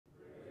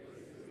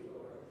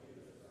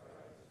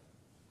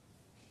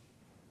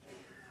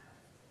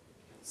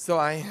So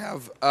I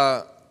have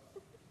a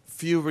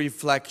few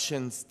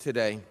reflections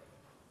today.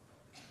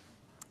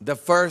 The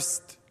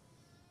first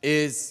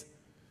is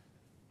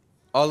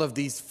all of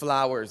these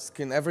flowers.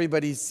 Can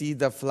everybody see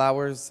the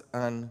flowers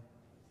on?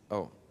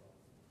 Oh,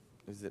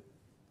 is it?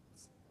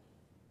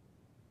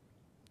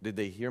 Did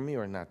they hear me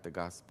or not, the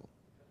gospel?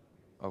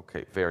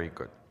 Okay, very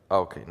good.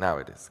 Okay, now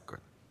it is good.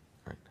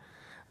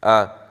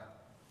 Right.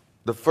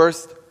 The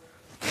first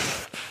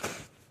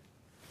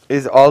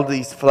is all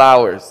these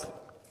flowers.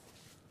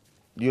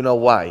 You know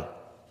why?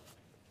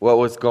 What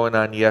was going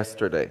on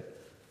yesterday?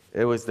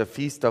 It was the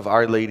feast of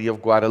Our Lady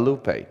of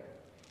Guadalupe.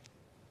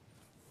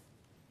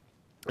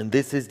 And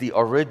this is the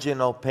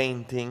original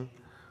painting,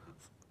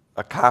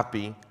 a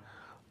copy,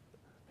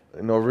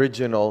 an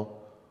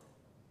original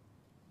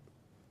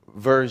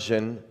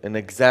version, an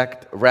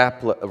exact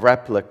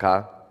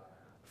replica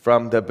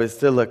from the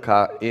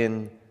basilica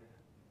in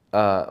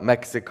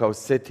Mexico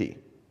City.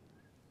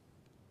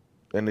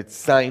 And it's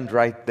signed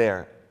right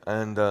there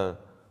on the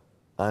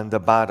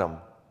bottom.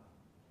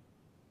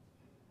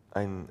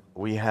 And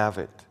we have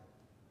it.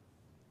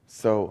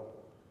 So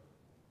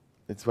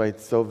that's why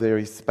it's so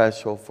very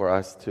special for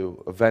us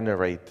to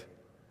venerate.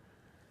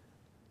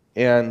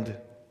 And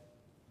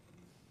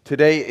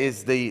today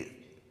is the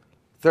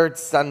third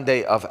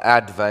Sunday of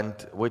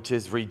Advent, which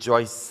is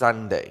Rejoice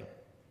Sunday.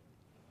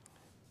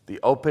 The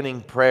opening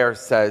prayer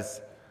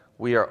says,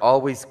 we are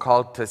always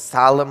called to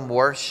solemn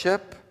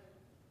worship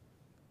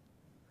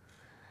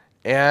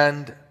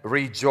and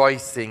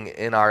rejoicing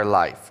in our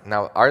life.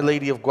 Now, Our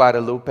Lady of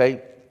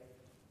Guadalupe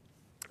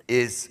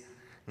is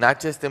not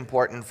just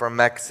important for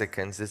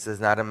Mexicans. This is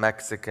not a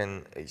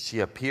Mexican. She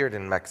appeared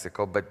in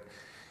Mexico, but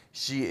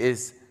she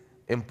is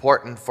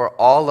important for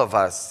all of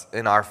us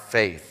in our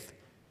faith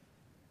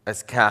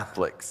as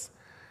Catholics.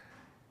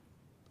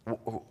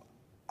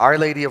 Our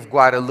Lady of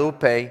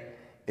Guadalupe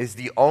is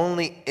the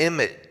only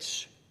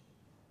image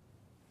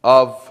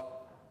of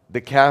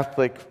the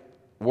Catholic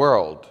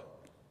world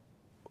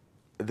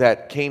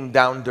that came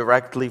down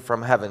directly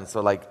from heaven.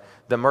 So like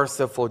the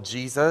merciful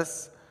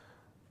Jesus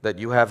that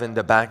you have in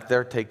the back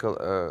there,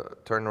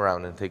 turn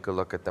around and take a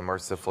look at the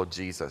merciful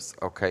Jesus,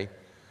 okay?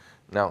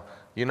 Now,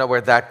 you know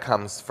where that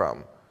comes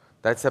from.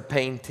 That's a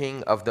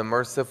painting of the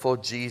merciful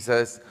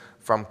Jesus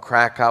from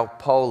Krakow,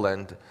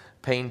 Poland,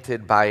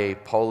 painted by a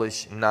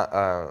Polish nun,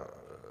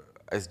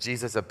 as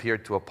Jesus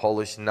appeared to a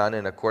Polish nun,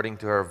 and according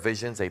to her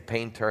visions, a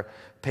painter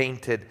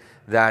painted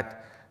that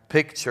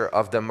picture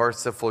of the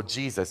merciful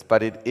Jesus,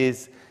 but it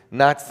is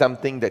not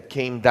something that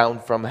came down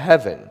from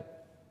heaven.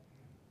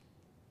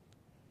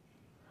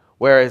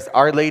 Whereas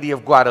Our Lady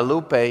of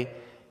Guadalupe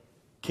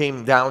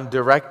came down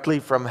directly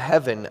from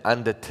heaven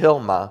on the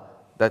tilma,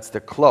 that's the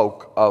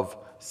cloak of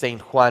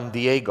Saint Juan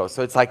Diego.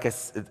 So it's like a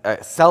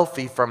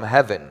selfie from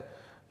heaven.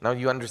 Now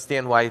you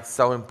understand why it's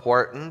so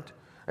important?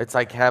 It's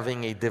like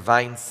having a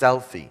divine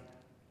selfie.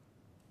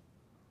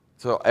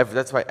 So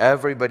that's why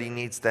everybody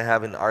needs to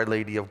have an Our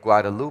Lady of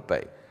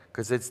Guadalupe,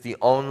 because it's the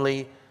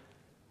only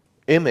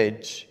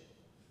image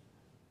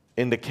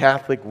in the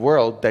Catholic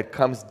world that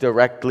comes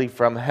directly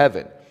from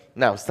heaven.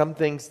 Now, some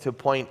things to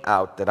point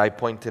out that I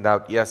pointed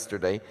out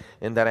yesterday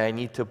and that I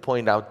need to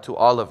point out to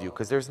all of you,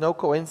 because there's no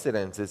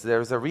coincidences.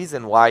 There's a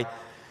reason why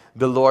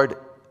the Lord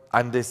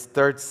on this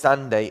third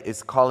Sunday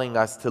is calling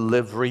us to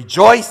live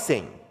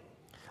rejoicing.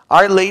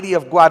 Our Lady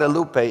of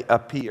Guadalupe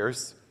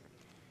appears.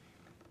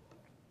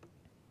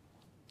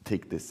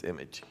 Take this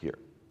image here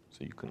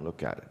so you can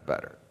look at it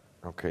better.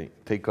 Okay,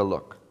 take a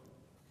look.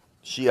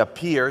 She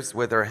appears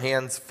with her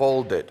hands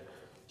folded.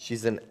 She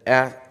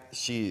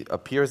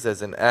appears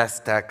as an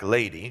Aztec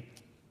lady.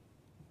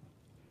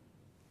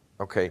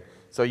 Okay,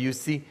 so you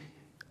see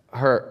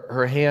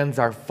her hands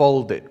are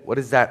folded. What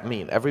does that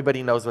mean?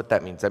 Everybody knows what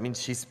that means. That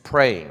means she's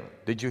praying.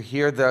 Did you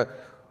hear the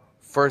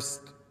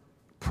first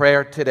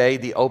prayer today,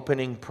 the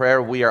opening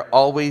prayer? We are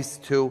always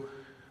to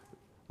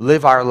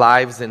live our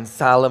lives in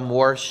solemn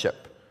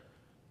worship.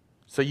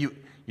 So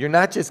you're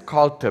not just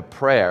called to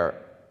prayer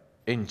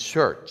in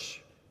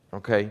church,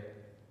 okay?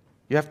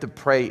 You have to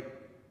pray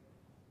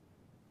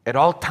at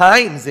all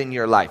times in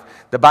your life.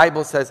 The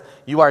Bible says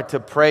you are to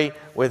pray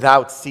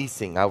without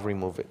ceasing. I'll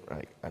remove it,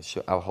 right?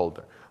 I'll hold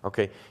her.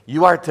 Okay.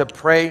 You are to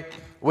pray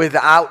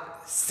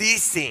without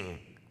ceasing.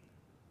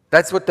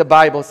 That's what the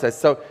Bible says.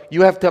 So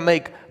you have to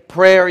make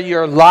prayer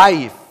your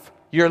life.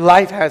 Your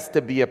life has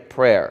to be a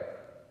prayer.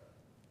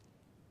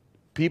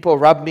 People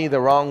rub me the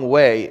wrong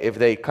way if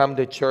they come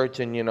to church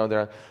and,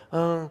 they're,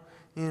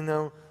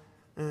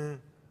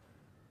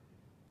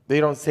 they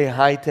don't say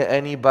hi to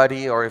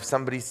anybody, or if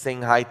somebody's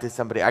saying hi to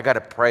somebody, I got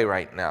to pray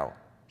right now.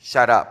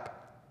 Shut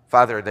up.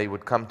 Father, they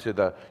would come to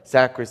the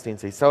sacristy and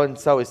say,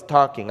 so-and-so is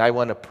talking, I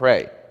want to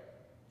pray.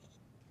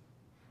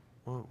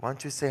 Well, why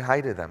don't you say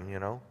hi to them,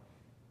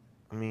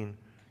 I mean,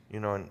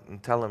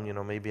 and tell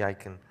them, maybe I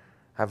can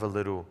have a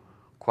little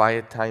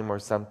quiet time or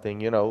something,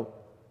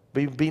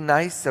 Be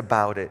nice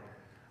about it.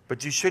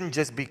 But you shouldn't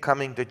just be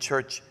coming to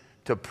church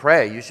to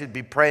pray. You should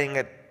be praying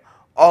at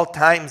all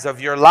times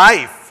of your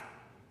life.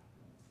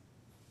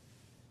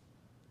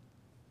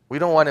 We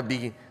don't want to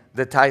be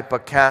the type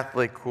of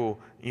Catholic who,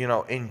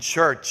 in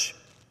church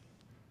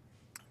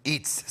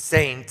eats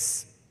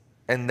saints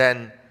and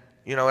then,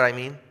 you know what I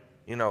mean?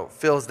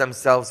 Fills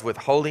themselves with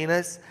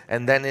holiness,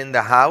 and then in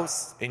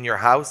your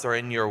house or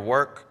in your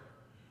work,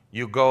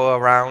 you go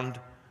around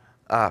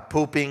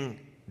pooping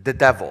the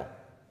devil,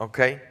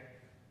 okay?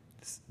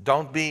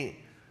 Don't be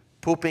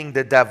pooping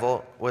the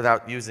devil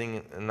without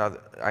using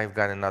another, I've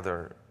got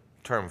another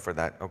term for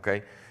that,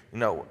 okay?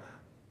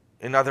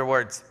 In other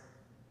words,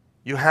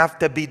 you have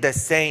to be the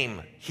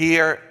same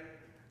here,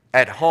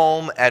 at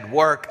home, at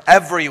work,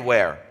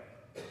 everywhere.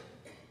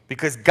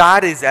 Because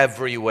God is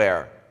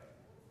everywhere.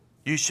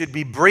 You should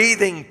be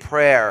breathing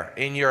prayer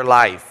in your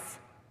life.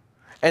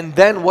 And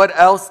then what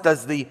else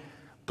does the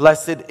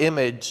blessed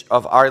image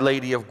of Our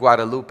Lady of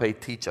Guadalupe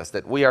teach us?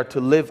 That we are to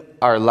live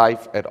our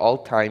life at all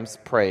times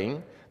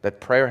praying, that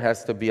prayer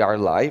has to be our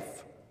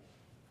life.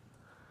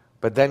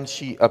 But then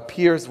she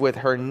appears with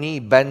her knee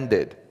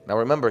bended. Now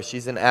remember,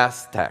 she's an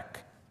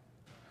Aztec.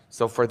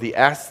 So for the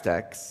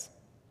Aztecs,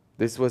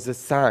 this was a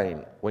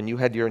sign. When you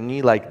had your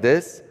knee like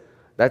this,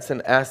 that's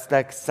an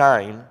Aztec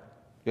sign.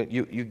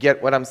 You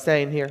get what I'm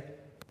saying here?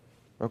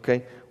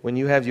 Okay? When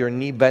you have your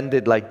knee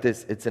bended like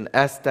this, it's an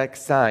Aztec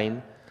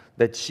sign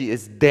that she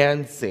is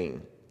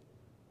dancing.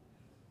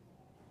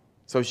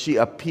 So she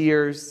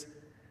appears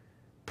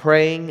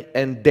praying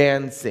and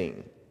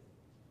dancing.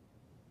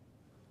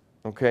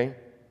 Okay?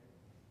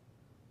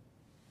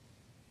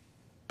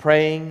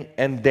 Praying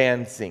and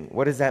dancing.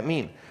 What does that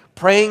mean?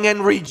 Praying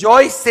and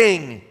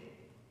rejoicing.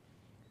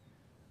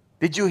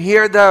 Did you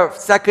hear the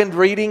second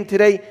reading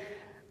today?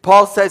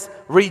 Paul says,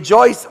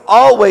 rejoice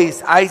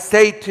always, I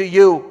say to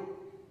you.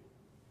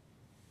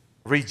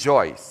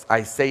 Rejoice.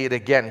 I say it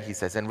again, he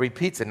says, and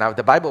repeats it. Now, if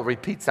the Bible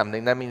repeats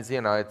something, that means,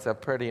 it's a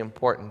pretty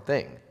important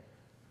thing.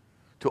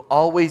 To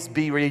always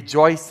be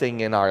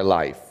rejoicing in our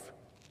life.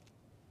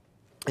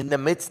 In the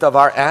midst of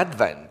our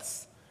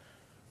advents.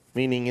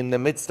 Meaning in the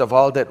midst of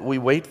all that we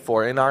wait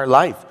for in our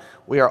life.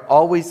 We are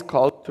always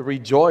called to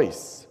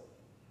rejoice.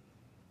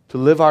 To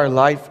live our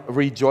life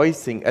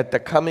rejoicing at the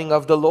coming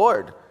of the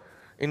Lord.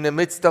 In the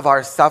midst of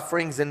our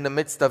sufferings, in the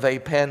midst of a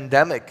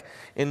pandemic,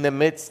 in the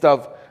midst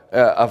of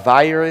a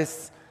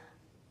virus,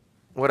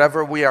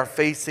 whatever we are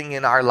facing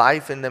in our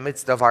life, in the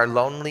midst of our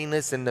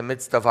loneliness, in the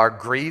midst of our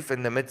grief,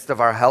 in the midst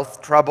of our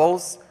health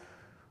troubles,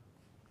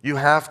 you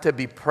have to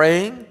be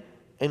praying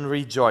and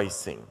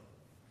rejoicing.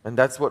 And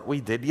that's what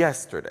we did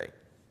yesterday.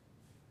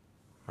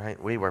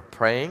 Right? We were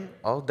praying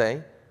all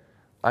day.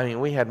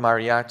 We had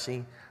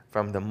mariachi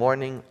from the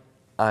morning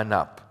on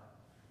up.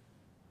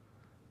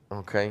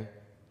 Okay?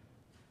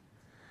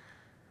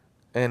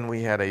 And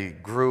we had a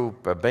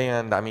group, a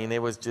band. It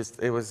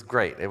was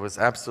great. It was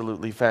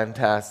absolutely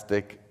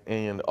fantastic.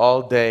 And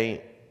all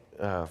day,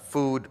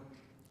 food,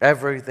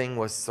 everything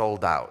was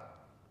sold out.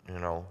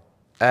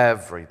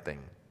 Everything.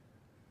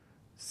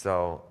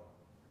 So,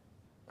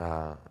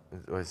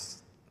 it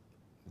was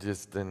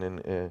just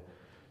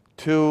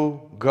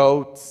 2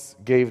 goats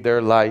gave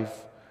their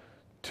life.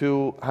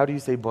 2, how do you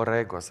say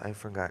borregos? I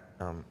forgot.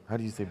 How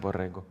do you say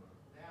borrego?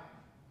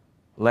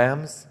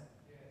 Lambs?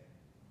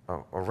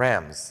 Oh, or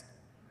rams.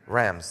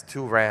 Rams.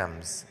 2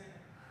 rams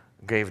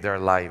gave their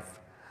life.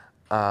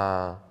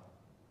 Oh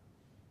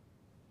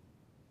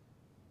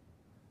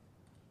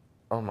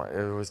my!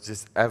 It was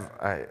just.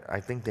 I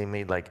think they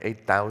made like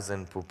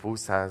 8,000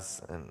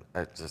 pupusas, and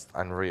just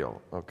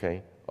unreal.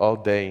 Okay, all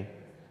day.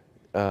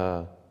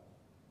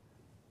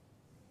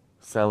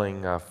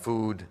 Selling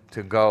food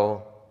to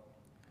go.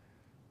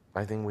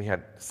 I think we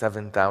had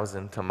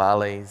 7,000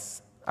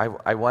 tamales.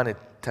 I wanted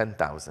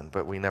 10,000,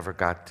 but we never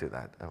got to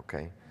that,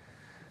 okay?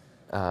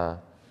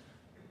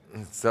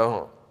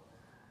 So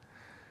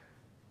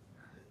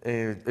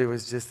it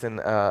was just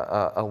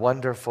a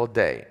wonderful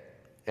day.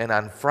 And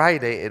on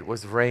Friday, it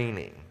was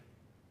raining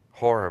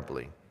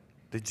horribly.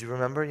 Did you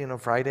remember,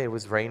 Friday it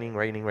was raining.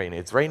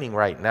 It's raining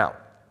right now.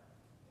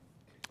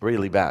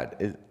 Really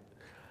bad.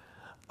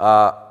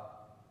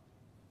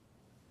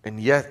 And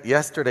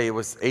yesterday it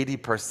was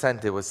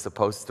 80% it was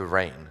supposed to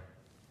rain.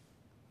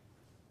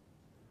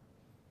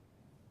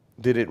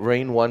 Did it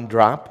rain 1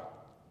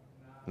 drop?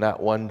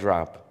 Not 1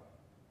 drop.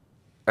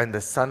 And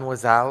the sun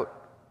was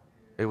out.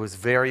 It was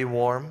very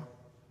warm.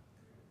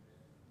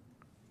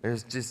 It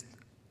was just,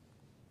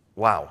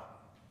 wow.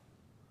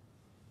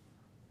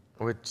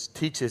 Which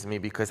teaches me,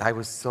 because I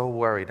was so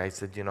worried. I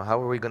said,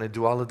 how are we going to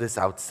do all of this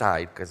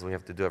outside? Because we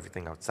have to do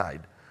everything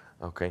outside.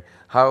 Okay.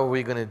 How are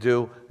we going to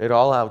do it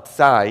all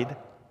outside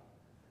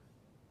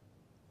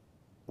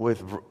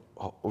with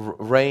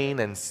rain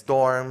and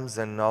storms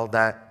and all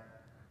that?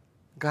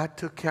 God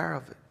took care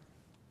of it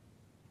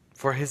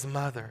for his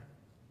mother.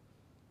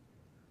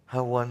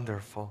 How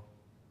wonderful.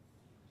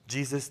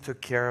 Jesus took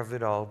care of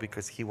it all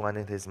because he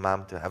wanted his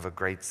mom to have a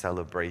great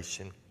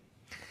celebration.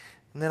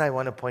 And then I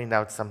want to point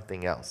out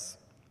something else.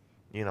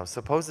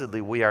 Supposedly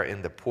we are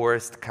in the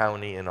poorest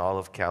county in all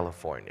of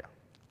California.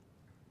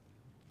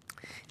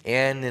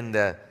 And in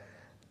the,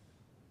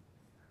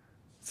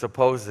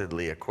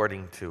 supposedly,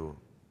 according to,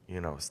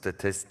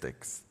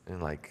 statistics, in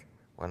like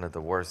one of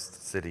the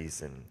worst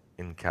cities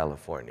in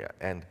California.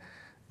 And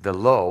the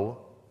low,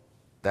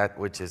 that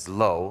which is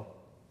low,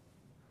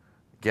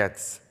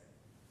 gets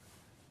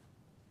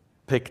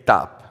picked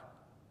up.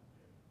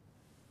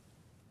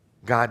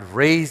 God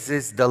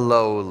raises the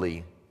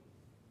lowly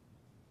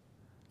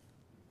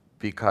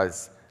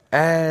because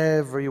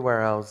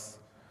everywhere else,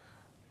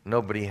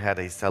 nobody had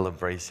a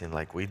celebration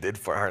like we did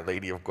for Our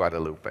Lady of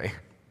Guadalupe.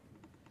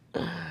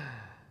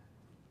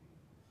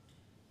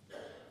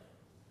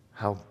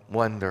 How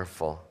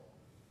wonderful.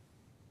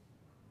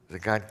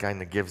 That God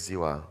kind of gives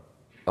you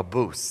a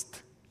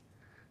boost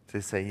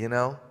to say, you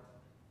know,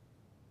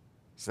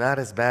 it's not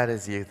as bad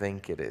as you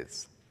think it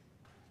is.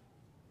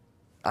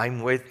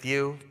 I'm with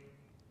you.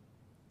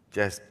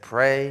 Just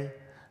pray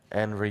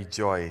and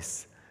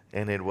rejoice,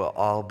 and it will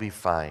all be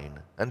fine.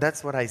 And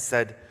that's what I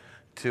said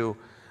to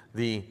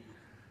the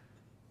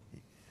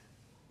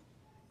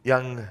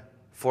young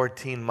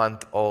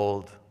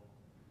 14-month-old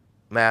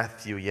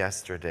Matthew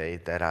yesterday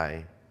that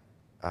I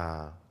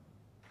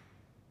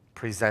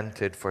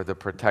presented for the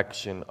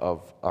protection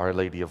of Our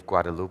Lady of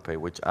Guadalupe,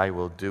 which I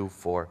will do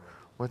for,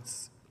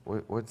 what's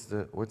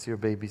your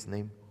baby's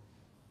name?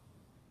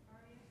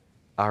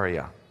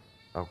 Aria.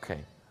 Okay,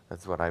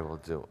 that's what I will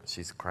do.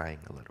 She's crying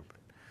a little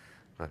bit,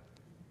 but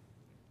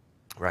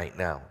right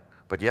now.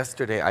 But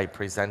yesterday I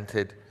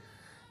presented,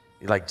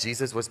 like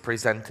Jesus was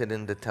presented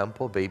in the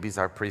temple, babies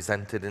are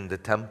presented in the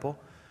temple.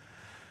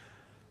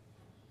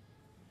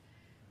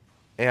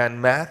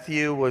 And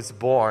Matthew was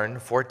born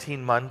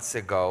 14 months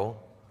ago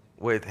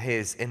with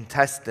his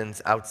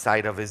intestines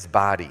outside of his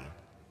body,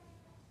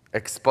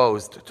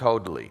 exposed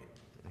totally.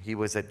 He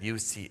was at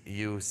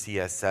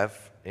UCSF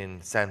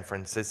in San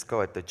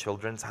Francisco at the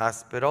Children's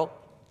Hospital.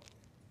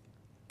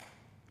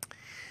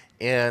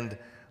 And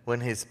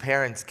when his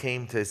parents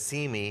came to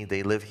see me,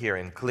 they live here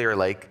in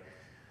Clearlake,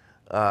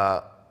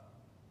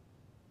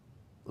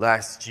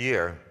 last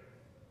year,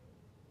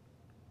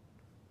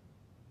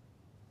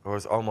 there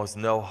was almost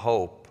no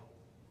hope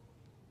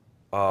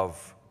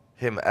of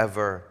him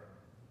ever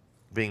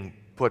being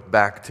put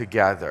back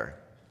together.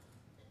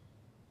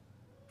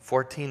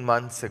 14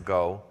 months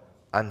ago,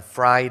 on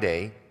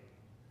Friday,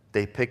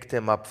 they picked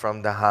him up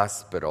from the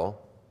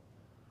hospital.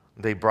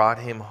 They brought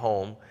him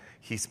home.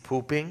 He's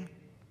pooping.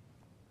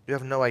 You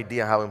have no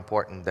idea how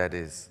important that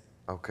is,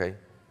 okay?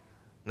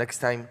 Next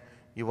time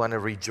you want to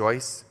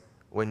rejoice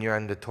when you're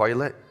in the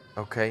toilet,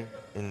 okay?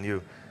 And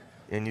you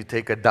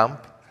take a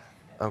dump,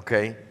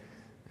 okay?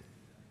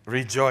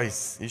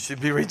 Rejoice. You should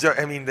be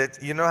rejoicing. I mean,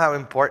 you know how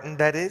important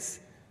that is?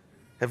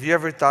 Have you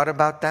ever thought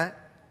about that?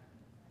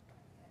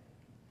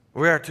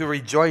 We are to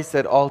rejoice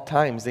at all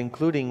times,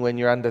 including when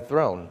you're on the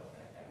throne.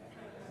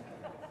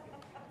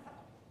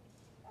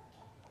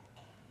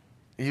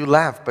 You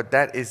laugh, but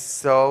that is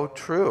so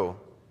true.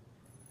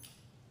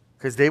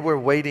 Because they were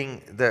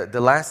waiting,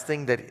 the last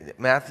thing that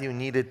Matthew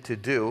needed to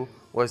do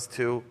was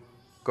to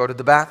go to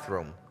the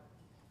bathroom.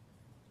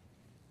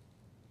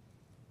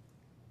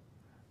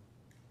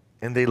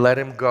 And they let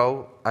him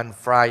go on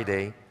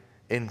Friday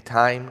in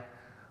time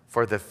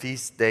for the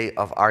feast day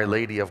of Our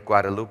Lady of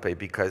Guadalupe,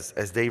 because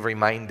as they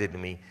reminded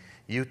me,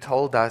 you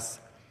told us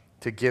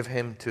to give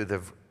him to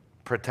the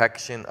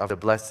protection of the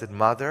Blessed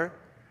Mother,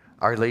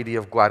 Our Lady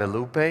of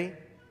Guadalupe,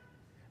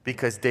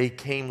 because they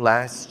came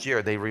last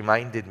year. They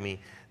reminded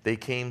me, they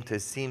came to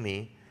see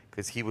me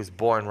because he was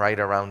born right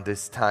around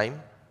this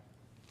time.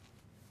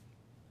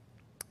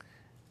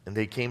 And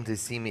they came to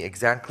see me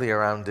exactly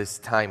around this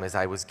time as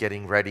I was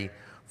getting ready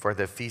for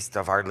the feast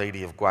of Our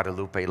Lady of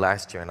Guadalupe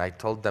last year. And I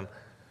told them,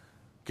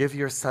 give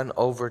your son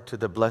over to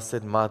the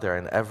Blessed Mother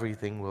and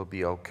everything will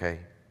be okay.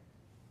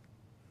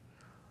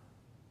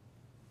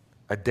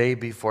 A day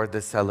before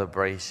the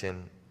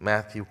celebration,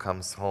 Matthew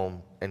comes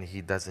home, and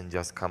he doesn't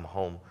just come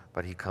home,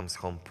 but he comes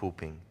home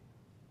pooping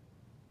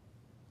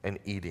and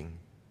eating.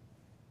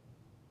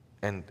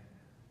 And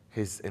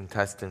his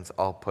intestines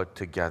all put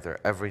together,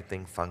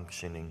 everything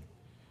functioning.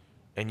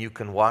 And you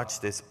can watch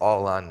this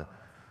all on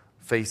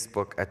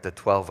Facebook at the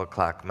 12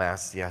 o'clock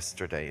Mass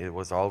yesterday. It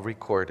was all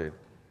recorded.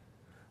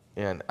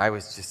 And I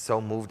was just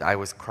so moved. I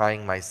was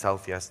crying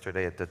myself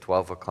yesterday at the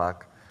 12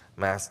 o'clock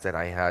Mass that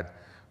I had,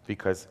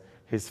 because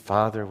his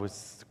father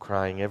was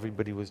crying.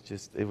 Everybody was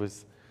just, it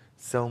was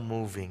so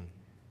moving,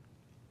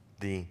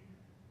 the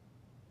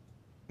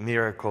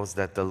miracles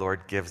that the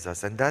Lord gives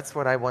us. And that's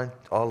what I want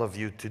all of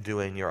you to do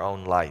in your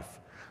own life.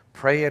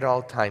 Pray at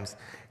all times.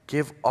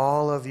 Give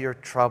all of your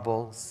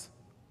troubles,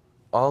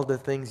 all the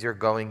things you're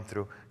going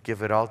through,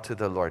 give it all to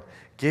the Lord.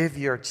 Give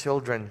your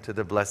children to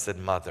the Blessed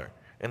Mother.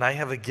 And I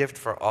have a gift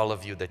for all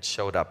of you that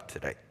showed up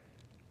today.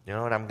 You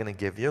know what I'm going to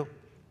give you?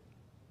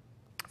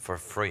 For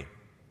free.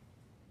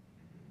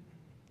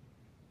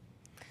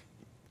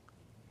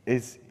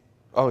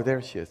 Oh,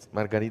 there she is,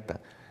 Margarita.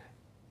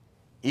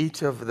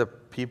 Each of the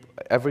people,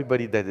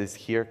 everybody that is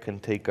here can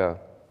take a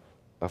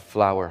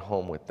flower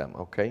home with them,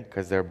 okay?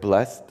 Because they're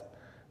blessed.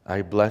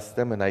 I blessed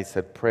them and I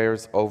said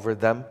prayers over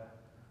them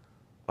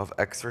of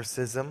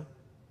exorcism.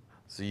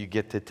 So you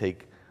get to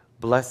take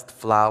blessed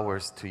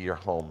flowers to your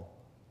home.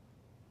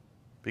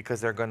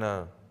 because they're going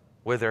to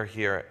wither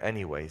here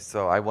anyway.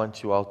 So I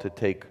want you all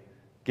to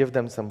give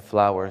them some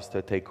flowers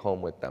to take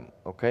home with them,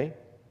 okay?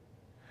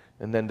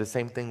 And then the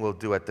same thing we'll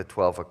do at the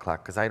 12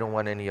 o'clock, because I don't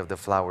want any of the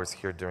flowers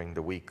here during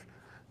the week,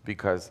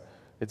 because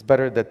it's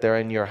better that they're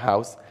in your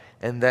house.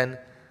 And then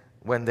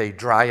when they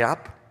dry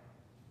up,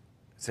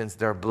 since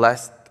they're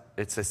blessed,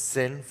 it's a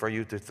sin for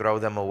you to throw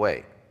them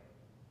away.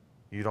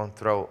 You don't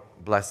throw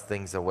blessed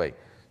things away.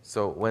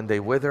 So when they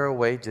wither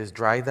away, just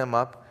dry them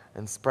up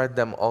and spread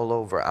them all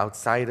over,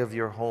 outside of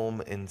your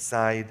home,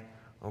 inside,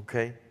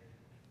 okay?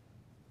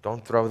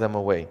 Don't throw them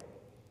away,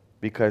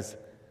 because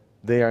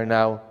they are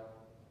now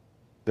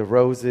the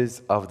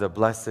roses of the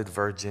Blessed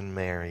Virgin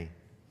Mary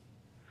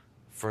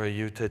for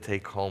you to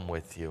take home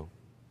with you.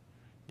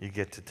 You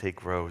get to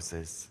take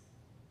roses.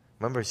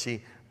 Remember,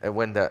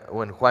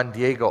 when Juan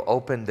Diego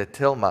opened the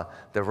tilma,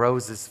 the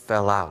roses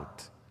fell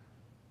out.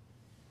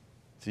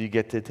 So you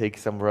get to take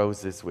some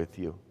roses with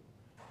you.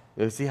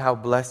 You see how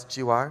blessed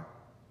you are?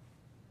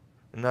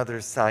 Another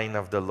sign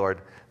of the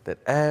Lord that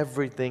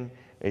everything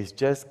is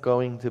just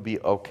going to be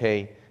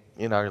okay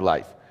in our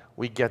life.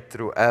 We get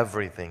through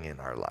everything in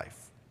our life.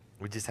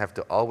 We just have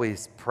to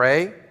always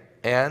pray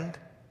and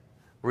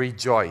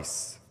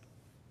rejoice.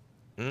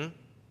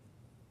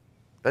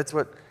 That's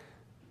what...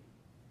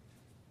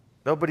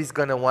 Nobody's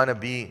going to want to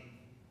be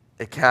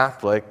a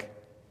Catholic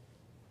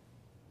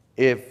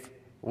if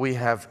we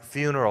have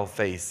funeral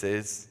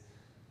faces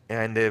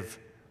and if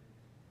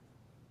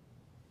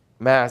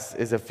Mass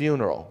is a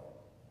funeral.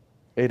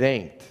 It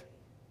ain't.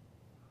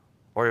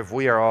 Or if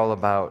we are all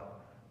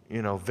about,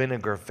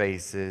 vinegar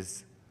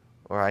faces,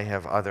 or I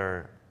have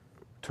other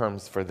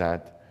terms for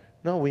that.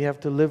 No, we have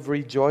to live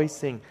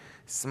rejoicing,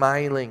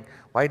 smiling.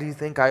 Why do you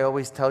think I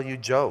always tell you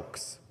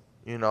jokes,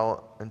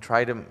 and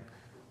try to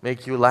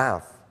make you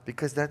laugh?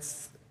 Because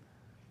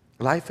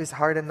life is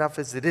hard enough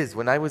as it is.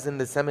 When I was in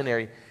the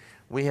seminary,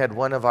 we had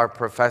one of our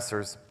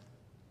professors.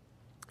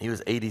 He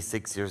was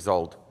 86 years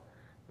old.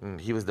 And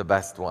he was the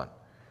best one.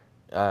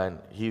 And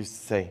he used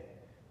to say,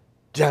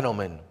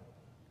 gentlemen.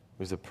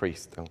 He was a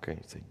priest, okay?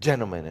 He'd say,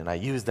 gentlemen, and I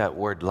use that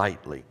word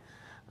lightly,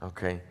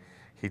 okay?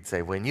 He'd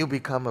say, when you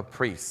become a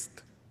priest,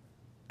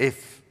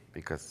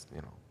 because,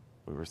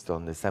 we were still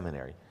in the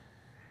seminary,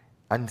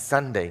 on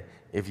Sunday,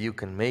 if you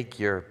can make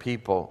your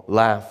people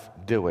laugh,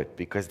 do it,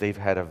 because they've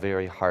had a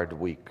very hard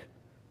week.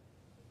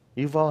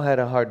 You've all had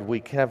a hard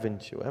week,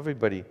 haven't you?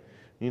 Everybody,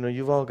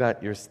 you've all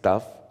got your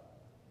stuff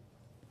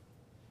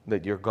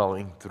that you're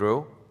going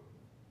through.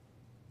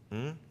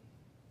 And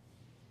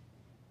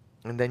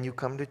then you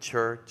come to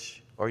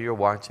church, or you're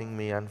watching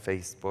me on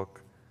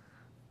Facebook,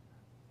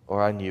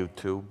 or on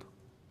YouTube,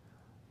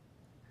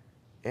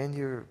 and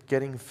you're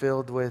getting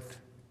filled with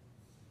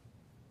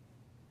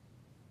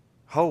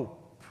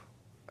hope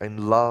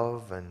and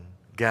love and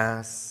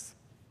gas.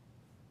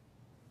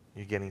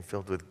 You're getting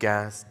filled with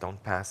gas.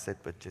 Don't pass it,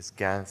 but just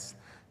gas,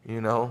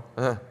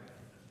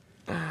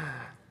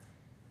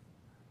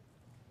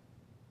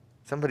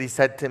 Somebody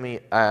said to me,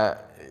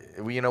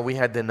 we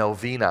had the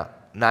novena,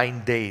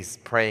 9 days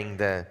praying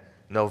the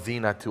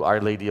novena to Our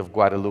Lady of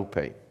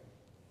Guadalupe.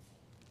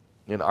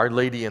 And Our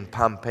Lady in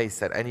Pompeii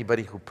said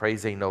anybody who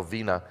prays a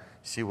novena,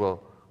 she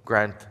will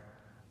grant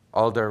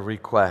all their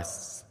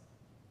requests.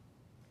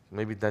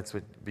 Maybe that's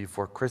what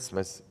before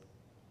Christmas,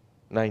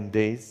 9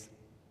 days.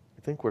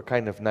 I think we're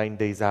kind of 9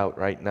 days out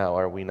right now,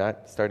 are we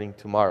not? Starting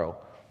tomorrow,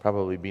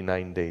 probably be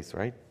 9 days,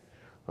 right?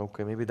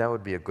 Okay, maybe that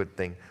would be a good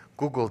thing.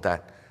 Google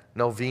that,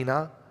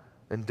 novena,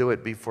 and do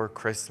it before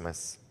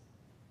Christmas.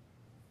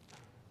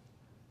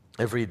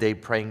 Every day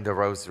praying the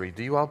rosary.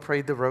 Do you all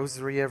pray the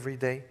rosary every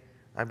day?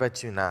 I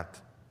bet you not,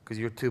 because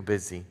you're too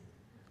busy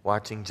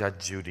watching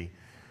Judge Judy.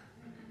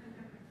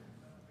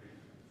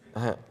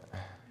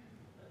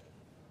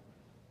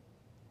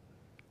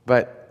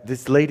 But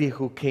this lady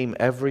who came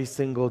every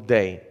single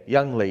day,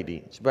 young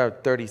lady, she's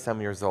about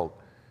 30-some years old,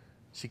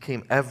 she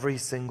came every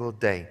single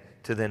day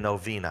to the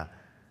novena.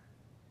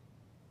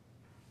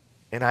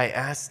 And I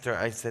asked her,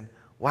 I said,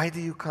 why do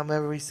you come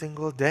every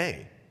single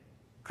day?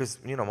 Because,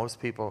 most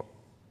people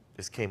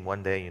just came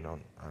one day,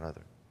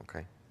 another,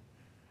 okay?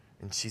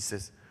 And she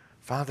says,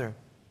 Father,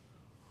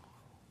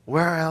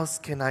 where else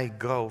can I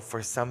go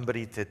for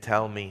somebody to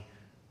tell me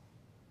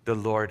the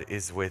Lord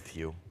is with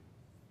you?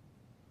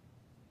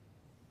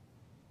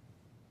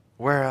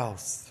 Where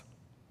else?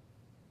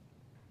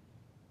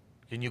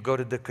 Can you go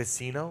to the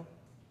casino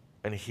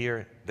and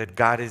hear that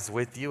God is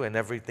with you and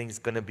everything's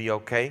going to be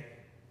okay?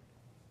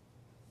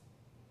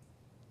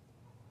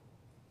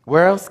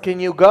 Where else can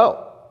you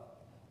go?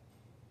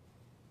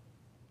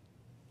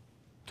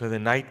 To the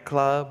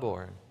nightclub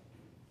or,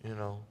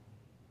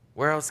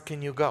 where else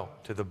can you go?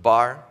 To the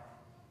bar?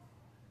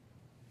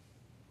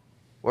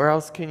 Where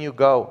else can you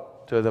go?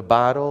 To the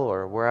bottle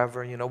or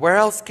wherever, Where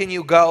else can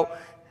you go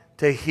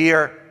to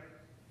hear,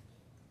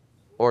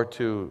 or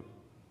to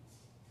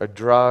a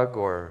drug,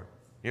 or,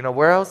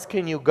 where else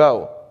can you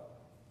go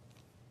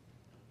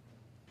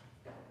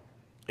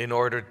in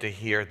order to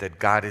hear that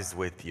God is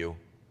with you?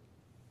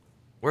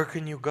 Where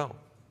can you go?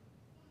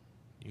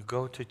 You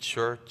go to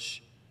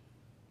church,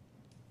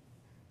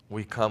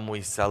 we come,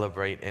 we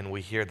celebrate, and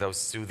we hear those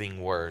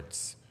soothing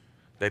words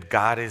that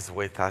God is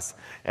with us.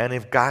 And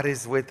if God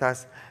is with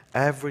us,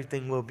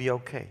 everything will be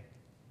okay.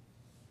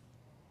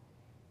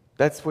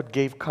 That's what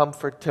gave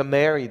comfort to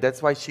Mary.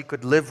 That's why she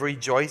could live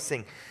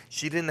rejoicing.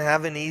 She didn't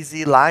have an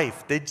easy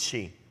life, did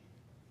she?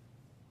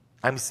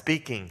 I'm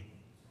speaking.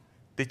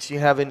 Did she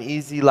have an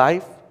easy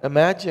life?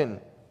 Imagine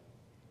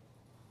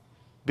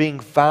being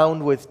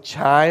found with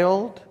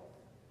child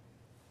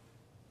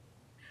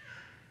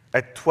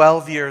at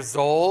 12 years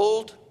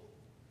old.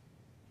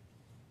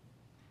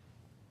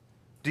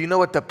 Do you know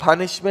what the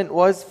punishment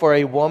was for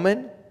a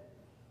woman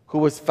who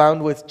was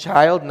found with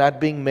child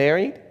not being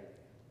married?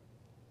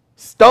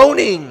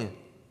 Stoning.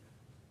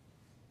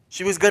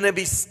 She was going to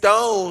be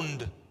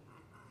stoned.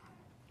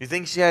 You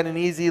think she had an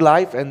easy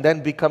life and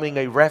then becoming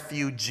a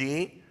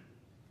refugee?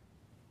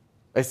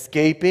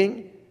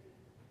 Escaping?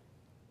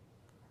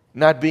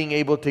 Not being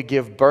able to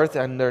give birth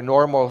under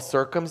normal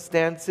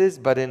circumstances,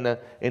 but in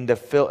a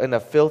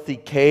filthy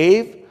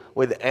cave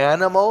with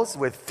animals,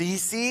 with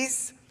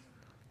feces?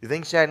 You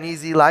think she had an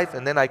easy life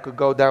and then I could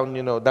go down,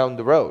 down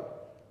the road?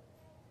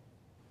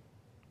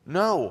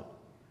 No.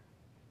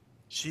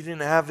 She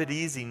didn't have it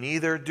easy,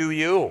 neither do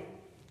you.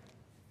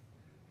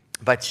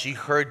 But she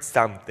heard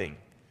something.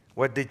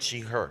 What did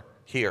she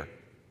hear?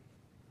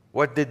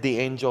 What did the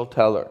angel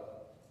tell her?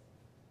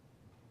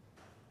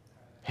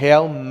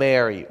 Hail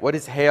Mary. What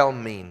does hail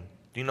mean?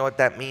 Do you know what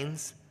that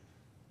means?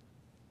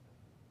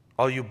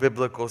 All you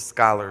biblical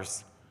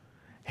scholars.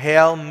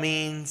 Hail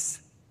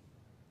means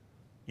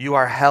you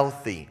are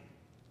healthy.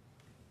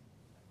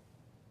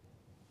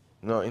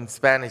 No, in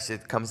Spanish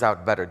it comes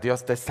out better.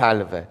 Dios te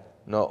salve.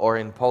 No, or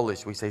in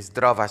Polish we say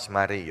Zdrowaś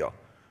Maryjo.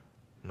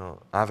 No,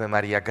 Ave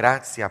Maria,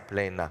 gratia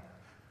plena.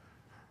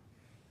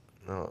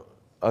 No,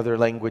 other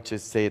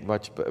languages say it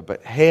much better,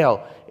 but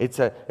hail, it's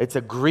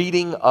a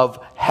greeting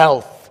of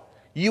health.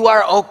 You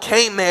are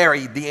okay,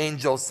 Mary, the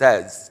angel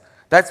says.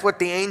 That's what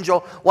the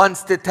angel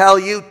wants to tell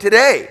you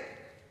today.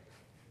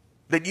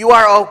 That you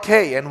are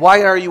okay. And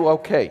why are you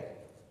okay?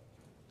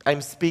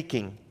 I'm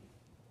speaking.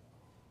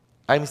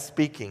 I'm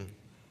speaking.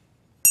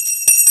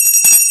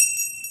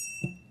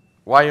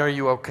 Why are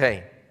you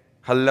okay?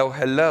 Hello,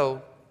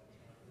 hello.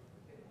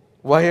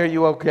 Why are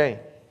you okay?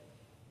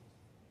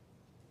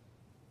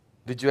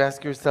 Did you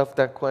ask yourself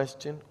that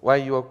question? Why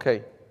are you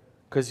okay?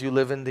 Because you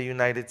live in the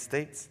United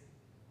States?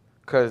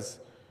 Because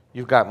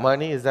you got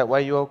money? Is that why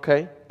you're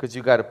okay? Because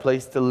you got a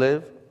place to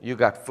live? You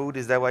got food?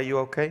 Is that why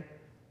you're okay?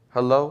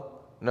 Hello?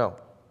 No.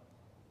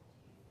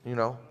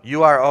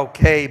 You are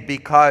okay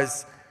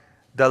because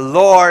the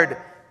Lord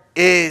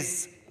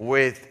is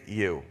with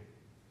you.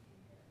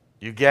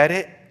 You get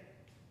it?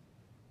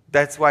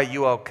 That's why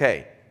you're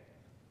okay.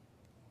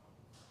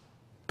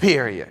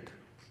 Period.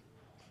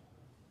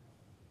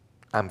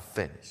 I'm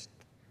finished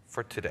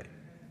for today.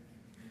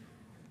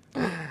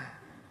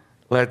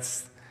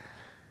 Let's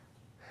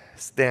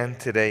stand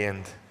today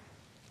and...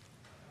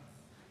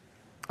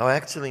 Oh,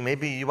 actually,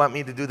 maybe you want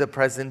me to do the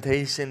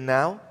presentation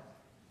now?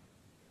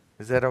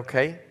 Is that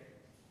okay?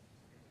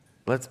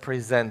 Let's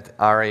present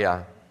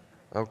Arya.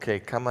 Okay,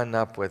 come on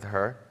up with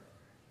her.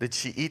 Did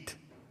she eat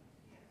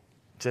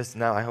just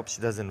now? I hope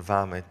she doesn't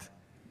vomit.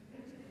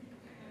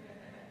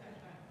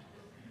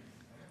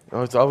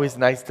 Oh, it's always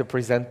nice to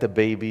present the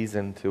babies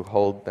and to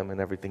hold them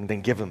and everything,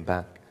 then give them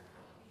back.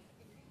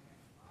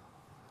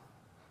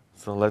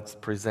 So let's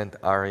present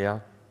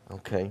Arya.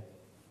 Okay.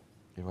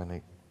 You want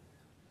to...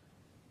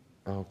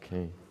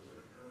 Okay.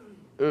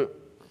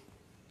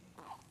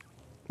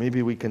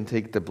 Maybe we can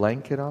take the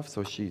blanket off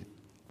so you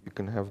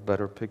can have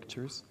better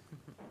pictures.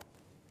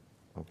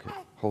 Okay.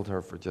 Hold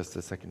her for just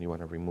a second. You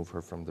want to remove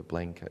her from the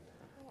blanket.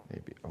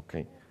 Maybe.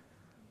 Okay.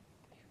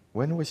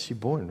 When was she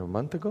born? A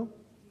month ago?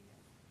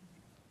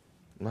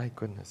 My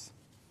goodness.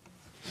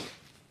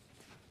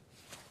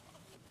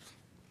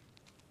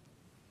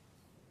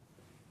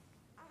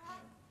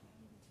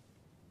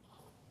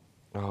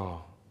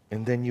 Oh,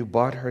 and then you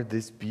bought her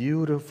this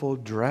beautiful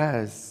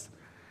dress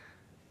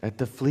at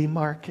the flea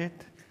market?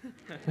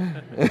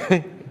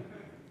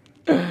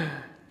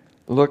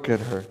 Look at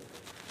her.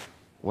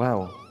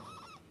 Wow.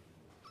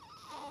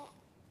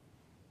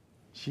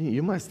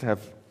 You must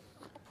have...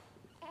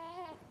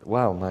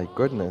 Wow, my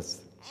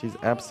goodness. She's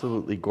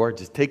absolutely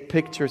gorgeous. Take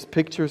pictures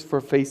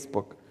for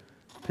Facebook.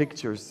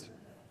 Pictures.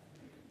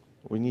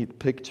 We need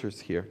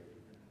pictures here.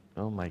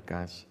 Oh my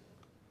gosh.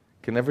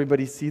 Can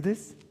everybody see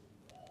this?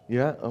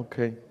 Yeah?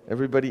 Okay.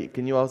 Everybody,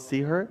 can you all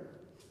see her?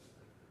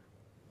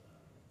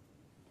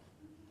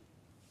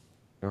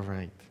 All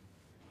right.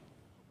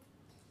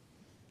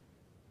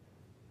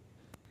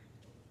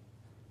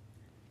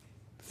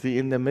 See,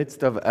 in the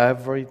midst of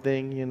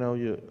everything,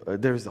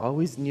 there's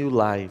always new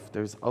life.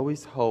 There's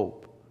always hope.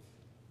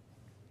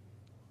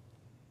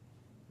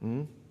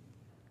 You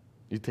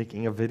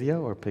taking a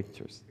video or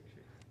pictures?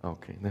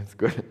 Okay, that's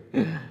good.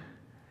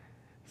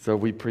 So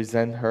we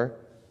present her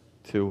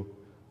to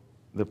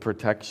the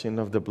protection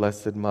of the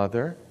Blessed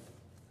Mother.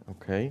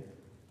 Okay.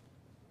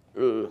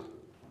 Yeah,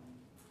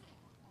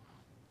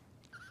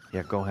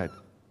 go ahead.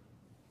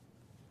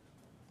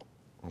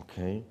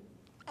 Okay.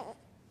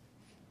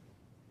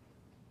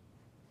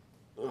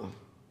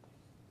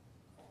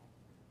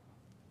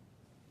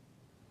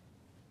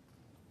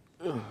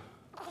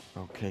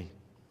 Okay.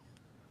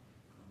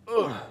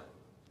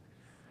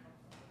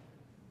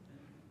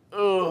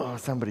 Oh,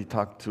 somebody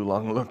talked too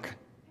long. Look.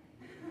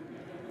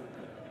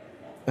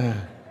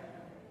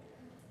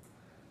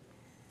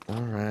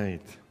 All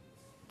right.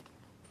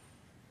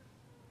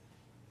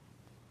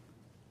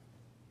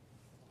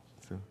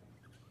 So,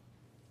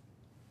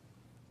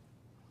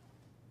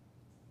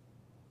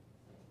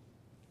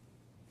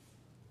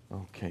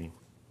 okay.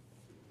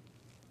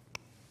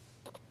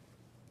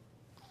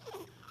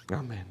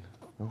 Amen.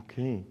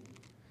 Okay.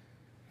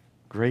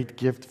 Great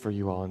gift for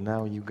you all.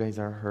 Now you guys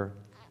are her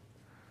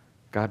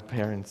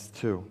godparents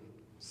too.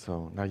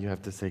 So now you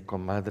have to say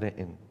comadre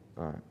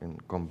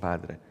and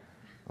compadre.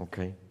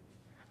 Okay?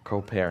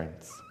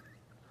 Co-parents.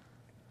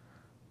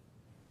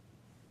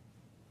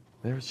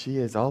 There she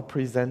is, all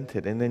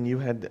presented. And then you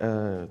had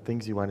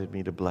things you wanted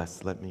me to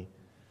bless. Let me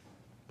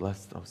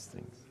bless those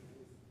things.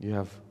 You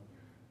have,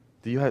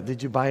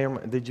 did you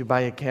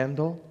buy a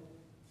candle?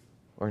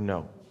 Or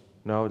no?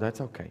 No, that's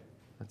okay.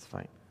 That's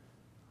fine.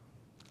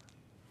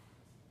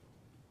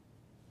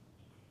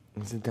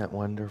 Isn't that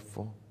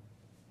wonderful?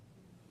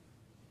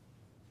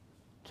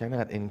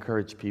 Cannot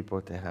encourage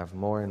people to have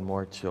more and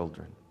more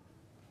children.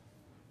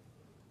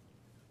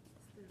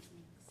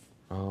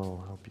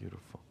 Oh, how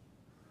beautiful.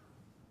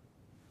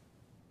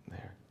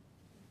 There.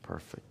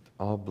 Perfect.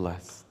 All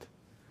blessed.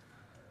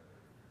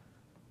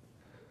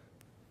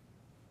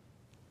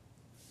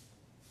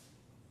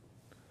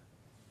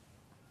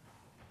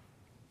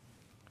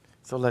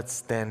 So let's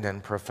stand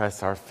and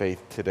profess our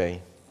faith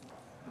today.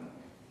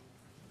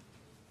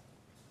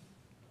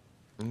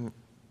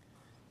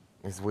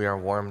 As we are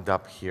warmed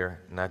up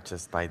here, not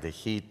just by the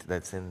heat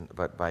that's in,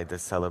 but by the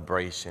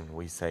celebration,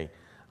 we say,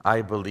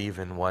 I believe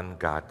in one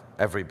God,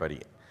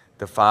 everybody,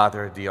 the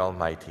Father, the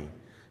Almighty,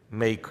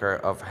 maker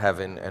of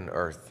heaven and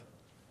earth.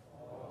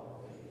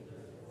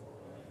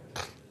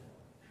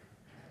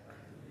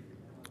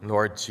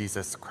 Lord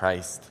Jesus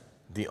Christ,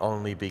 the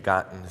only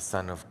begotten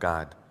Son of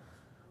God,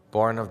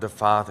 born of the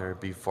Father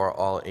before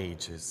all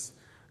ages,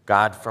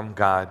 God from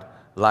God,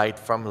 light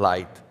from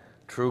light,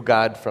 true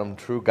God from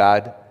true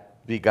God,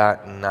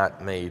 begotten,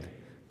 not made,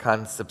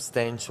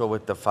 consubstantial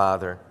with the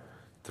Father.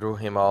 Through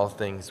him all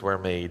things were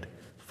made.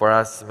 For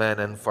us men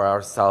and for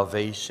our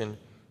salvation,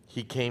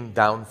 he came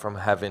down from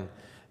heaven,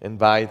 and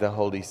by the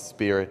Holy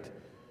Spirit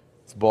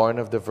was born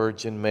of the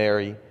Virgin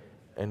Mary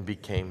and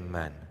became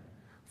man.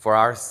 For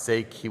our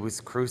sake he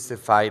was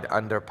crucified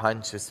under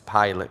Pontius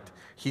Pilate.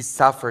 He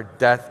suffered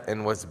death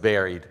and was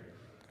buried.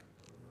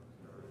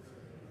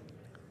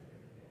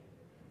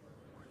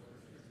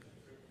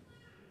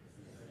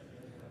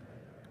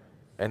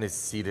 And is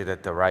seated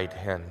at the right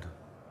hand.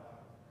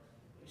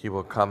 He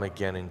will come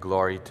again in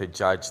glory to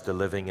judge the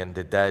living and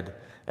the dead,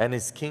 and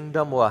his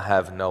kingdom will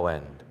have no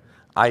end.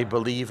 I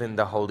believe in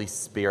the Holy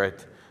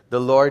Spirit, the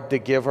Lord, the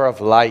giver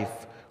of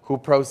life, who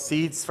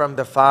proceeds from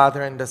the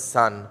Father and the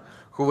Son,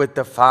 who with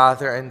the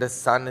Father and the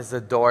Son is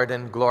adored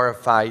and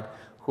glorified,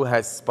 who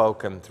has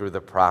spoken through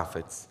the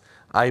prophets.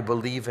 I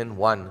believe in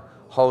one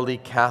holy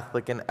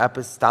Catholic and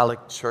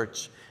Apostolic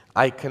Church.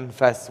 I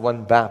confess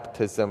one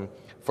baptism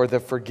for the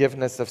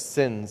forgiveness of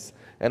sins,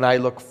 and I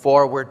look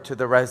forward to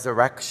the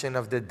resurrection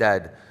of the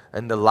dead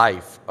and the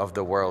life of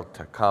the world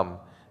to come.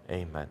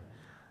 Amen.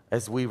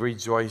 As we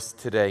rejoice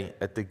today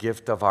at the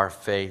gift of our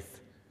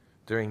faith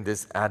during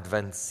this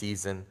Advent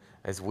season,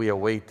 as we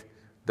await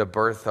the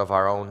birth of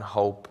our own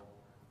hope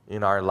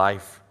in our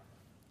life,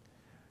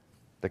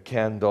 the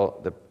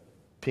candle, the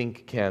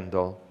pink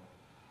candle,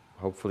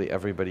 hopefully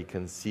everybody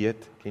can see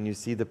it. Can you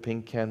see the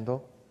pink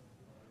candle?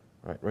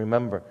 All right,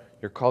 remember,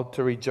 you're called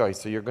to rejoice,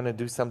 so you're going to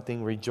do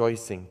something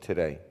rejoicing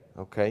today,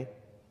 okay?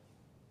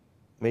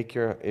 Make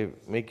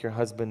your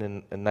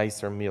husband a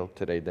nicer meal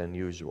today than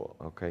usual,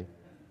 okay?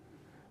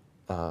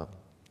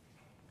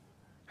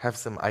 Have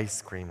some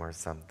ice cream or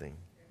something.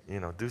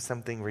 Do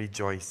something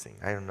rejoicing.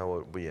 I don't know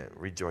what would be a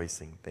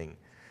rejoicing thing.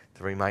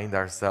 To remind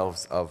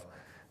ourselves of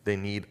the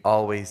need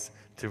always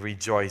to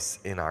rejoice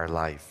in our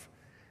life.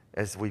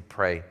 As we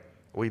pray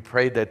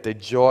that the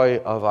joy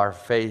of our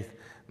faith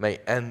may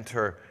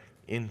enter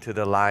into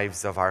the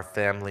lives of our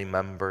family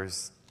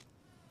members,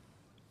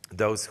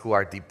 those who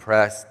are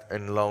depressed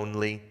and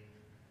lonely,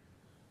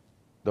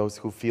 those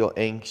who feel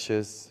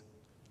anxious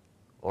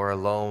or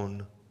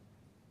alone,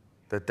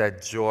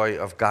 that joy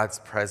of God's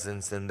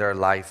presence in their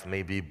life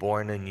may be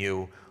born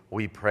anew.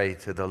 We pray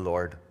to the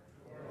Lord.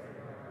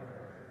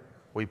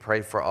 We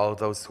pray for all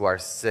those who are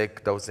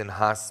sick, those in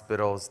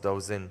hospitals,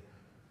 those in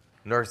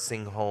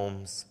nursing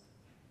homes,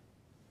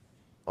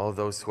 all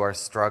those who are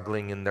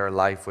struggling in their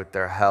life with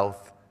their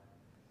health,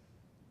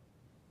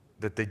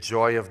 that the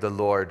joy of the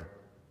Lord,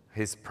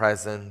 his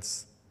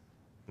presence,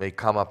 may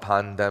come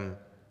upon them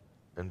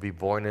and be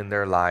born in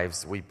their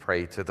lives. We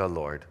pray to the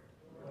Lord.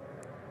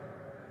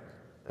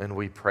 And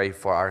we pray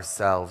for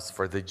ourselves,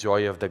 for the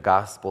joy of the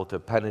gospel to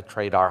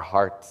penetrate our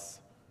hearts,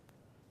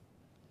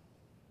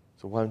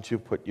 So why don't you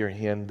put your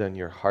hand on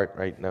your heart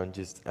right now and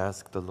just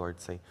ask the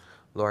Lord, say,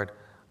 Lord,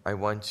 I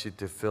want you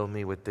to fill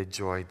me with the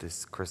joy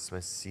this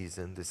Christmas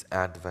season, this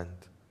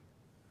Advent.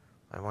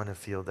 I want to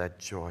feel that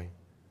joy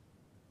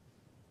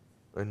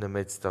in the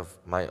midst of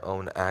my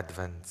own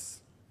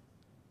Advents.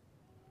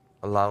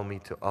 Allow me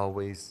to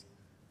always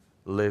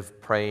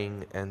live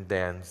praying and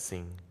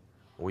dancing.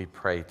 We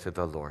pray to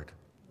the Lord.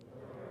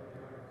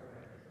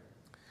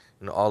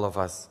 And all of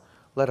us,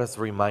 let us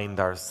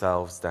remind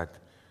ourselves that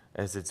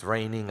as it's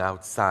raining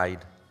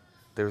outside,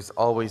 there's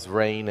always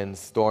rain and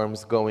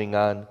storms going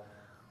on,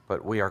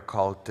 but we are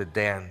called to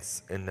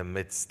dance in the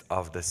midst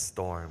of the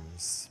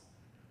storms.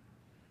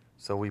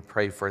 So we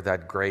pray for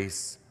that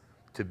grace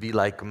to be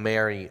like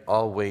Mary,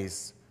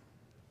 always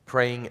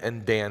praying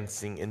and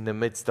dancing in the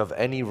midst of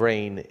any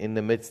rain, in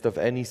the midst of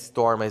any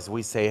storm, as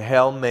we say,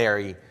 Hail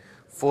Mary,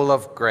 full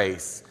of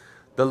grace,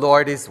 the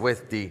Lord is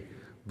with thee.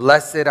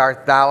 Blessed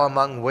art thou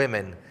among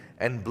women,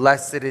 and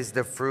blessed is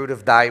the fruit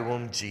of thy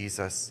womb,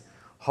 Jesus.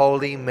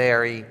 Holy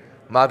Mary,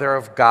 Mother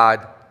of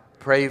God,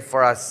 pray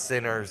for us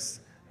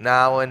sinners,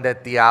 now and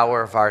at the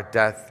hour of our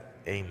death.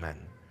 Amen.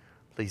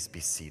 Please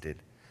be seated.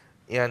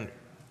 And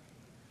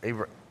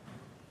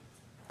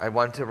I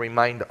want to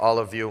remind all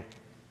of you,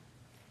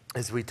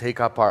 as we take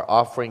up our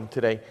offering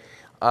today,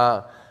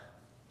 that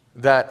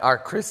our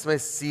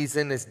Christmas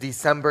season is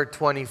December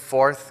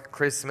 24th,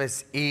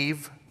 Christmas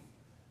Eve,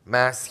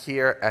 Mass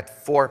here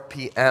at 4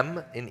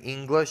 p.m. in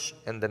English,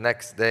 and the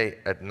next day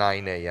at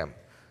 9 a.m.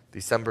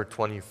 December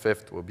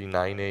 25th will be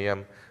 9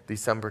 a.m.,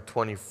 December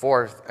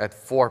 24th at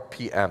 4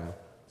 p.m.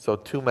 So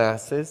 2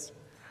 Masses,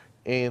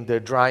 and the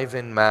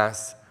drive-in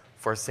Mass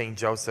for St.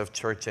 Joseph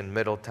Church in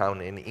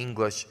Middletown in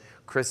English,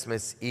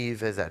 Christmas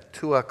Eve is at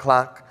 2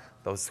 o'clock,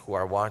 those who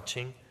are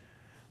watching,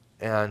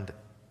 and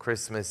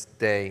Christmas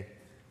Day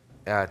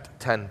at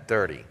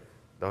 10:30.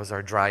 Those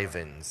are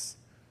drive-ins.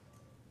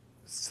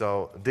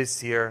 So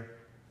this year,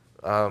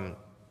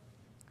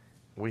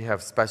 we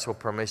have special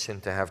permission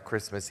to have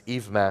Christmas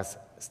Eve Mass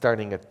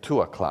starting at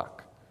 2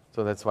 o'clock.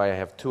 So that's why I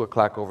have 2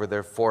 o'clock over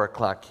there, 4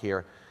 o'clock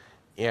here,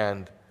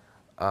 and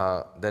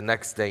the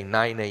next day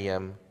 9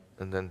 a.m.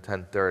 and then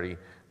 10:30,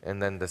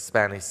 and then the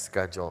Spanish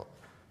schedule,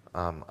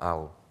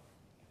 I'll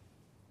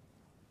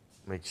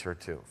make sure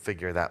to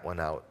figure that one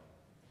out,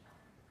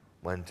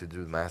 when to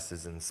do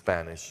Masses in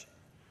Spanish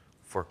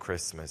for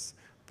Christmas.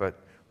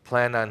 But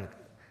plan on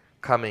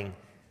coming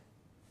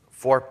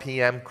 4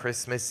 p.m.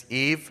 Christmas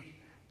Eve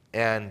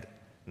and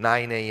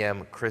 9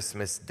 a.m.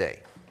 Christmas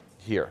Day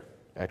here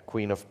at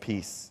Queen of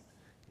Peace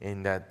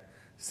in that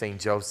St.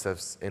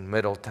 Joseph's in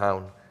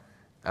Middletown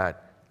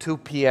at 2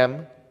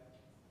 p.m.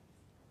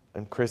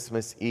 on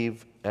Christmas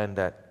Eve and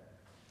at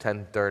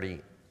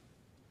 10:30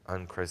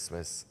 on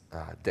Christmas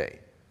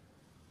Day.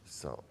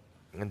 So,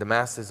 and the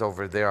Masses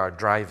over there are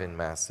drive-in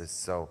Masses,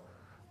 so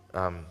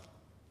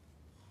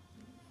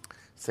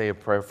say a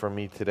prayer for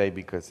me today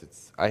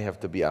because I have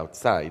to be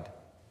outside.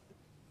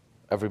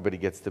 Everybody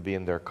gets to be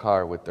in their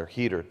car with their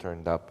heater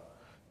turned up,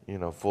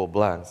 full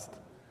blast.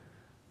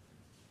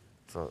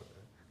 So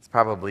it's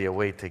probably a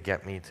way to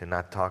get me to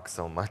not talk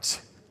so much.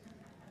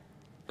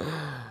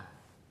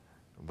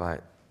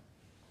 But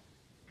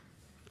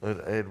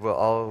it will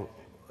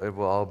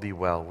all be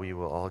well. We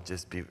will all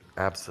just be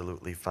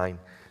absolutely fine.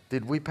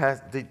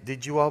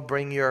 Did you all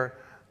bring your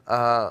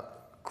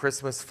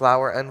Christmas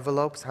flower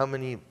envelopes? How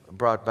many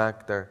brought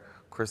back their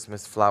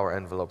Christmas flower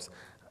envelopes?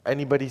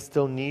 Anybody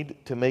still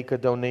need to make a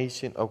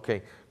donation?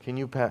 Okay, can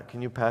you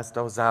pass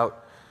those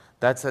out?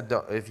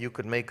 If you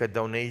could make a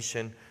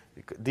donation.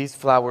 These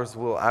flowers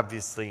will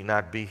obviously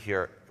not be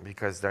here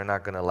because they're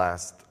not going to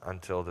last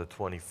until the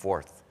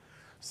 24th.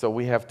 So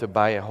we have to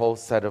buy a whole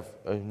set of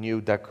new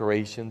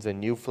decorations and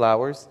new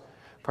flowers,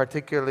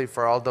 particularly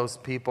for all those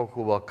people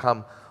who will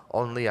come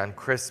only on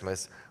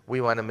Christmas.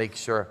 We want to make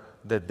sure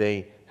that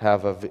they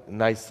have a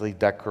nicely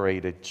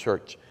decorated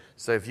church.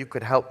 So if you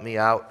could help me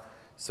out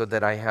so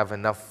that I have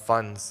enough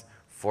funds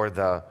for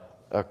the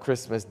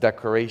Christmas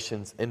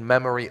decorations in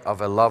memory of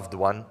a loved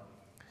one,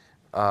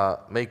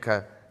 make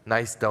a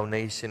nice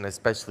donation,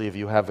 especially if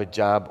you have a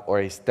job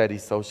or a steady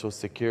Social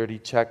Security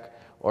check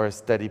or a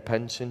steady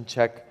pension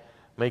check.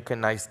 Make a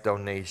nice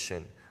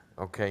donation,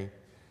 okay?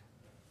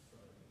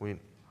 We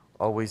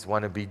always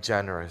want to be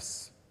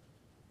generous.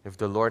 If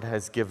the Lord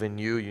has given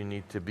you, you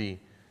need to be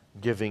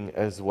giving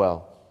as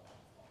well.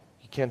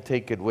 You can't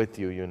take it with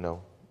you,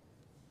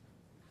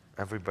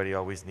 Everybody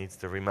always needs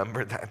to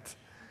remember that.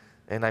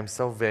 And I'm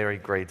so very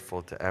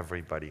grateful to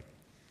everybody.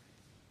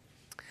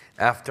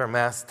 After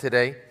Mass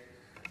today,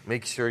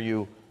 make sure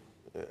you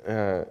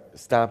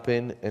stop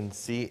in and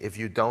see. If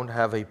you don't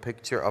have a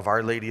picture of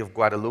Our Lady of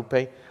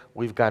Guadalupe,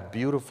 we've got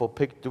beautiful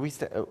pictures.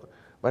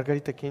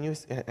 Margarita, can you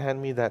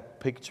hand me that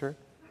picture?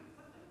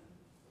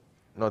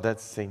 No,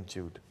 that's St.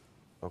 Jude.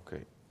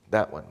 Okay,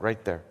 that one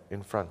right there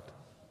in front.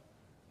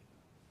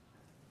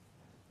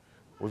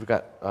 We've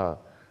got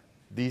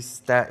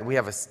we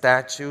have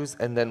statues,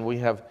 and then we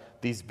have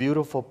these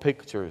beautiful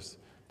pictures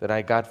that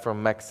I got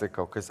from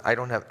Mexico, because I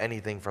don't have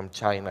anything from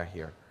China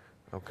here.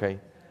 Okay.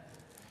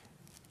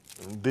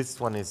 This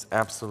one is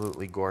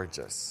absolutely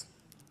gorgeous.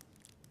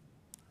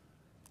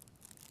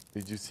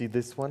 Did you see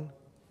this one?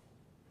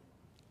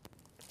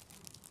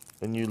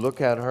 And you look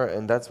at her,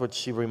 and that's what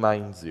she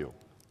reminds you,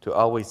 to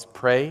always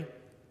pray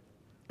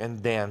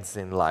and dance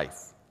in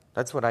life.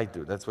 That's what I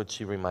do. That's what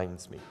she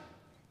reminds me.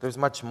 There's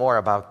much more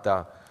about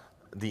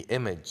the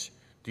image.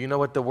 Do you know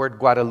what the word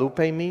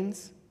Guadalupe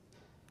means?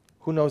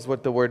 Who knows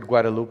what the word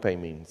Guadalupe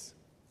means?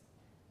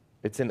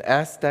 It's an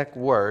Aztec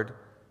word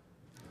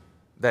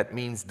that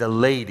means the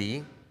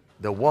lady,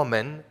 the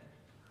woman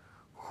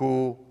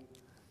who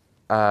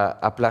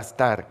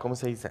aplastar, ¿cómo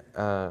se dice?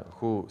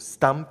 Who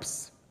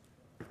stumps,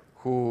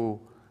 who,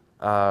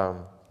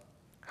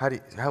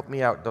 help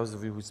me out, those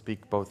of you who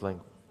speak both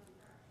languages.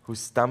 Who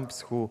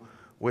stumps, who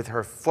with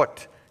her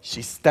foot,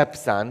 she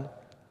steps on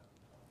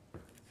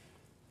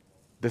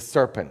the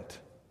serpent.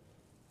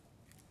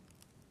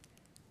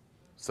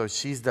 So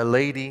she's the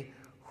lady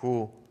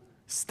who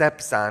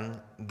steps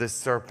on the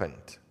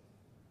serpent.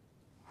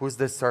 Who's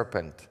the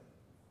serpent?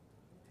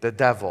 The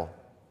devil.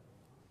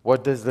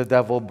 What does the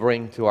devil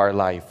bring to our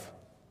life?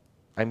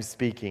 I'm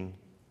speaking.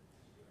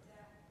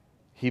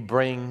 He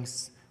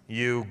brings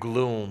you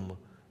gloom,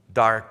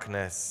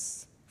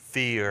 darkness,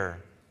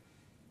 fear,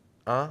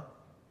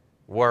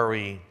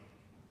 worry.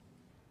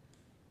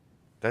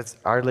 That's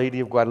Our Lady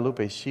of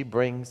Guadalupe. She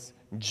brings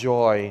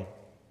joy,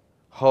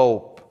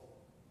 hope,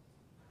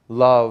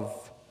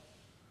 love,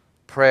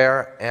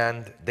 prayer,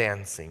 and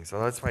dancing. So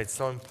that's why it's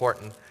so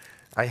important.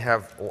 I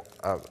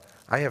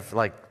have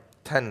like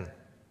 10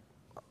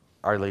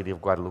 Our Lady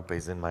of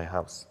Guadalupes in my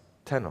house.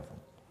 10 of them.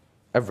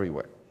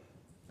 Everywhere.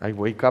 I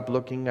wake up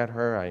looking at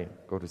her. I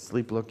go to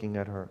sleep looking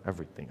at her.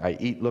 Everything. I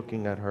eat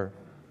looking at her.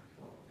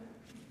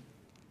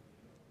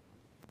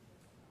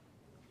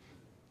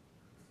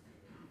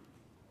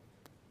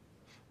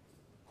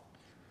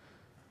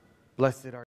 Blessed are